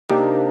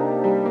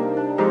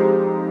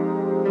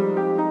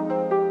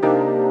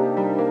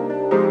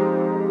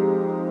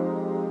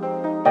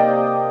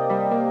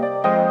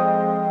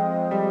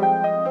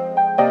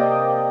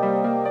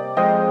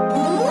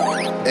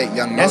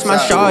That's my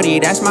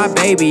shawty, that's my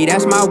baby,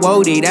 that's my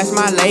woadie, that's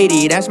my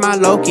lady, that's my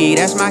lokey,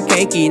 that's my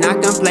kakey,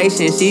 not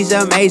complacent, she's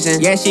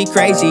amazing. Yeah, she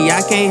crazy,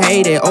 I can't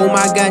hate it. Oh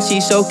my god,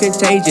 she's so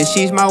contagious.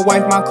 She's my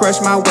wife, my crush,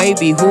 my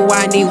wavey, who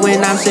I need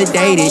when I'm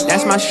sedated.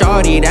 That's my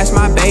shawty, that's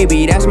my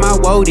baby, that's my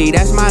woadie,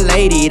 that's my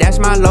lady, that's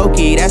my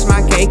lokey, that's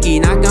my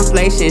kakey, not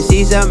complacent,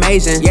 she's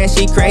amazing. Yeah,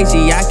 she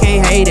crazy, I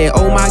can't hate it.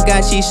 Oh my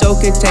god, she's so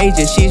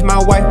contagious. She's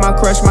my wife, my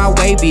crush, my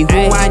wavey,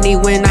 who I need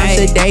when I'm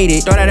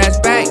sedated. Throw that ass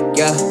back,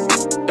 yeah.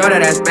 Throw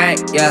that ass back,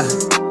 yeah.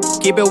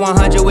 Keep it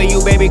 100 with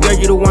you, baby girl,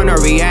 you the one to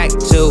react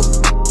to.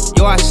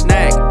 You are a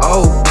snack,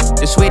 oh,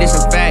 the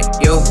sweetest in fact,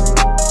 you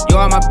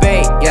are my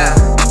bait, yeah.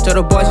 To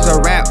the boys, it's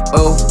a rap,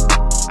 oh.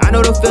 I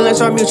know the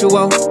feelings are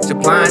mutual.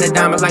 Supplying the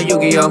diamonds like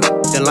Yu-Gi-Oh.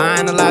 The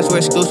line, the lives were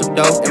exclusive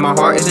though. And my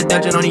heart is a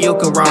dungeon on the you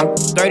can roam.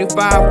 35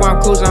 while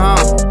I'm cruising home.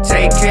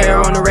 Take care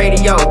on the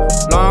radio.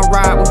 Long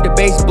ride with the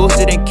bass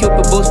boosted and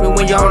Cupid boost me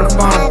when you're on the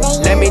phone.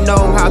 Let me know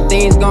how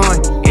things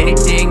going.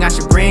 Anything I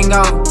should bring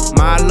over.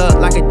 My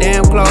look like a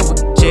damn clover.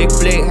 Chick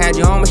flick had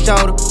you on my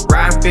shoulder.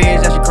 Riding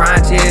fears, that's your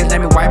crying tears. Let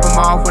me wipe them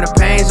off when the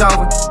pain's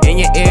over. In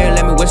your ear,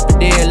 let me whisper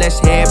dear.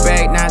 Let's head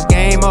back, now it's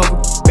game over.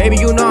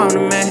 Baby, you know I'm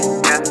the man.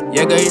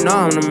 Yeah, girl, you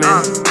know I'm the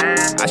man.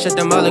 I shut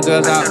them other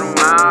girls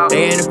out.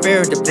 They interfere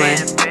with the plan.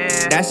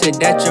 That's a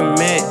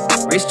detriment.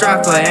 We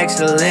strive for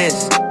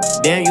excellence.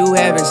 Damn, you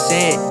haven't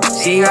sent.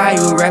 See how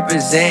you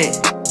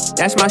represent.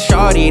 That's my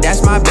shawty,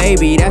 that's my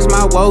baby, that's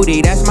my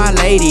woadie, that's my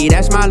lady,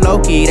 that's my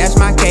lokey, that's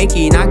my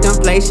kakey, not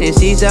complacent,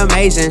 she's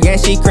amazing. Yeah,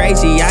 she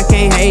crazy, I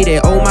can't hate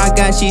it. Oh my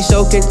god, she's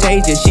so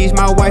contagious. She's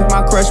my wife,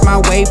 my crush,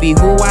 my wavey,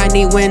 who I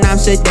need when I'm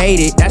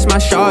sedated. That's my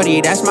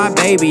shawty, that's my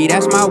baby,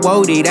 that's my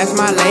woadie, that's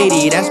my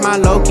lady, that's my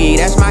lokey,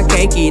 that's my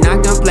kakey,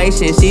 not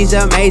complacent, she's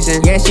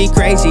amazing. Yeah, she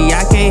crazy,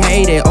 I can't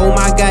hate it. Oh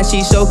my god,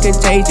 she's so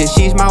contagious.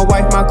 She's my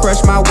wife, my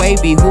crush, my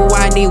wavey, who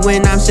I need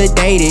when I'm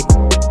sedated.